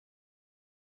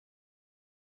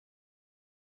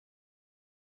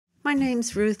My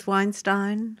name's Ruth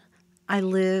Weinstein. I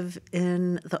live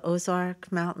in the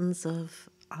Ozark Mountains of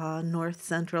north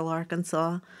central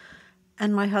Arkansas,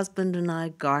 and my husband and I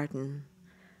garden.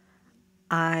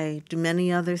 I do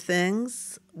many other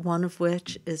things, one of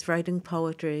which is writing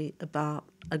poetry about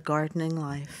a gardening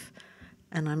life,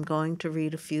 and I'm going to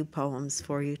read a few poems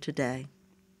for you today.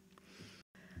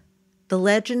 The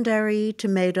Legendary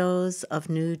Tomatoes of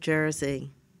New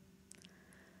Jersey.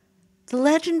 The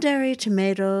legendary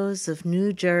tomatoes of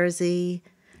New Jersey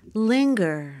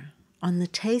linger on the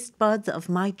taste buds of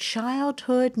my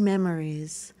childhood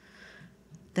memories,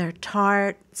 their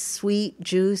tart, sweet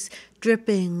juice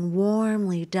dripping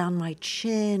warmly down my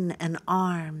chin and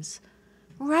arms,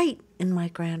 right in my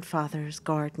grandfather's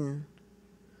garden.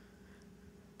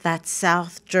 That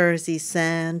South Jersey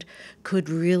sand could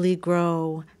really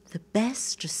grow the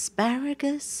best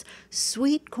asparagus,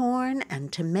 sweet corn, and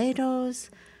tomatoes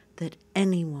that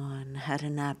anyone had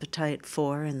an appetite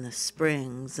for in the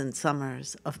springs and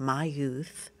summers of my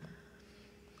youth.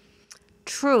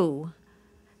 True,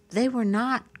 they were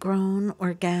not grown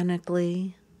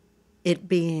organically, it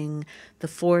being the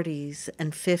 40s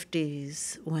and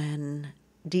 50s when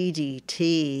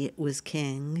DDT was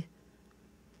king.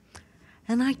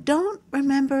 And I don't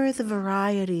remember the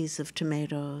varieties of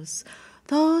tomatoes,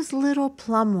 those little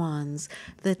plum ones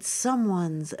that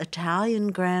someone's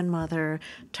Italian grandmother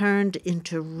turned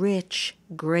into rich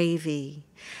gravy,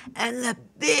 and the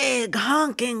big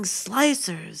honking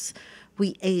slicers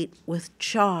we ate with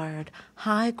charred,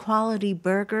 high-quality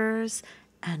burgers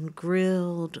and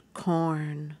grilled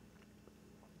corn.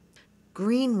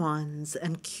 Green ones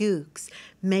and cukes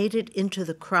made it into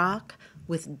the crock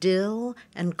with dill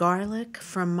and garlic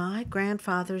from my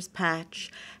grandfather's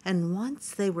patch, and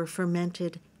once they were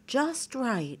fermented just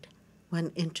right,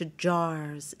 went into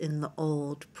jars in the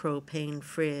old propane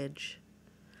fridge.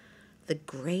 The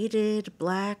grated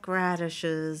black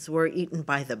radishes were eaten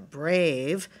by the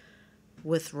brave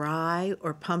with rye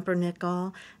or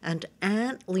pumpernickel and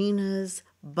Aunt Lena's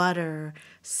butter,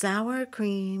 sour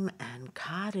cream, and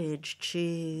cottage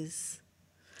cheese.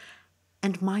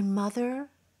 And my mother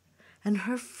and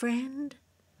her friend,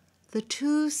 the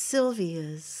two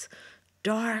Sylvias,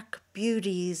 dark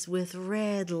beauties with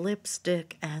red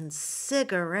lipstick and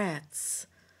cigarettes,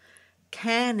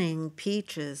 canning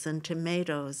peaches and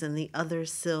tomatoes in the other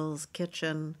Syl's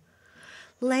kitchen,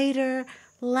 later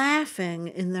laughing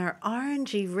in their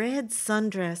orangey red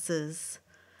sundresses,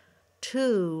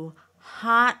 two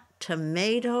hot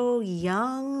tomato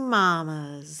young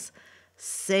mamas,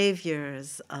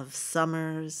 saviors of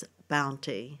summer's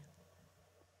bounty.